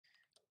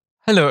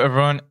Hello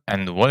everyone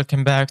and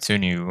welcome back to a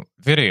new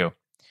video.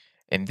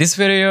 In this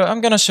video, I'm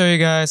gonna show you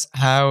guys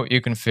how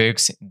you can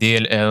fix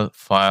DLL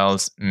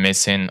files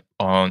missing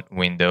on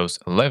Windows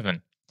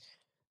 11.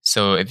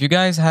 So if you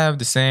guys have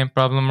the same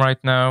problem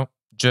right now,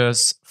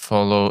 just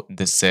follow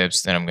the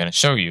steps that I'm gonna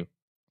show you.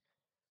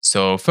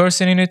 So first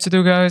thing you need to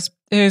do guys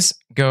is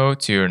go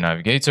to your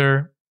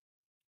navigator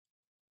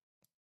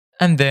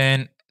and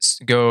then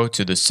go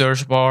to the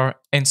search bar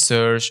and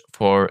search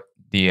for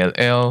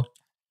DLL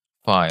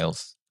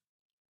files.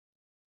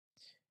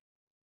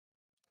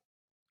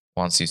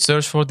 Once you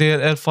search for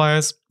DLL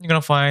files, you're going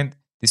to find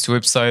this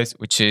website,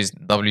 which is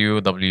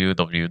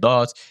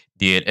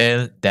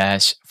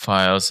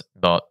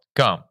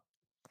www.dll-files.com.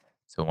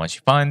 So once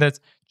you find it,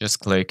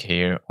 just click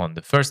here on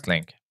the first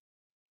link.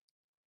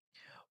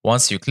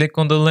 Once you click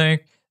on the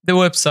link, the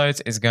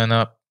website is going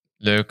to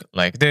look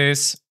like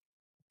this.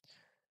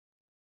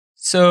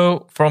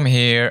 So from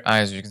here,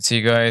 as you can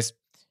see, guys,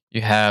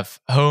 you have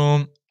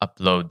home,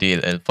 upload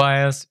DLL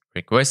files,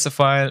 request a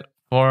file,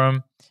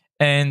 forum,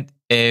 and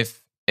FAQ.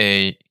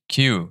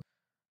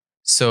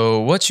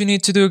 So what you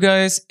need to do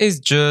guys is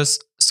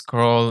just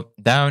scroll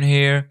down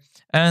here,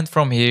 and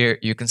from here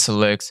you can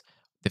select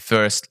the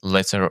first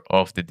letter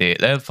of the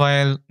DLL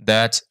file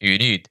that you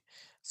need.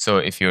 So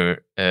if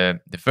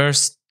the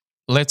first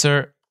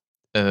letter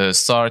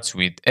starts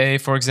with A,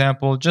 for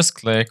example, just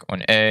click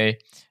on A,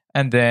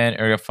 and then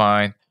you're gonna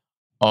find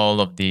all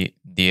of the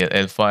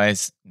DLL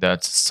files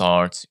that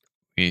start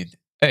with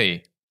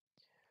A.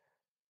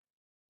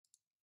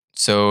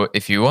 So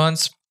if you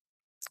want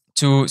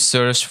to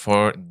search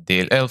for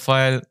DLL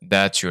file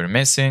that you're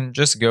missing,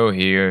 just go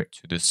here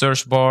to the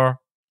search bar.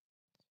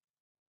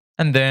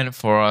 And then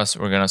for us,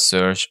 we're gonna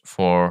search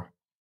for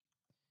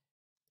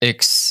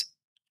X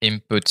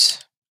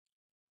input.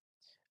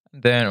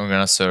 Then we're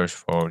gonna search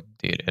for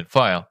DLL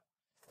file.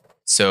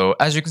 So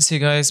as you can see,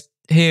 guys,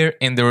 here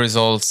in the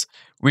results,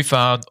 we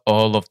found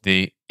all of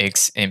the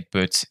X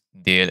input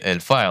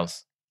DLL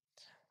files.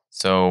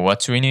 So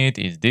what we need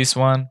is this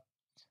one.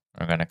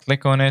 We're gonna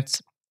click on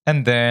it,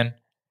 and then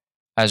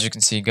as you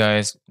can see,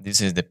 guys, this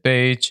is the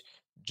page.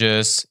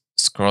 Just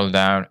scroll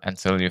down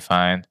until you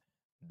find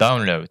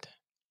download.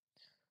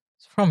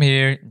 From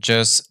here,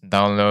 just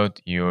download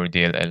your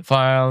DLL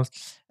files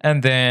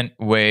and then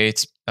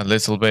wait a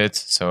little bit.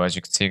 So as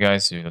you can see,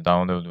 guys, your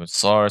download will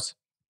start.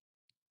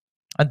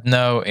 And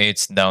now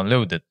it's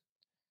downloaded.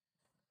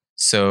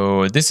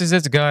 So this is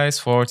it, guys,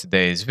 for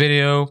today's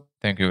video.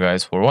 Thank you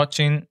guys for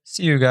watching.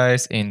 See you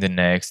guys in the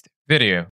next video.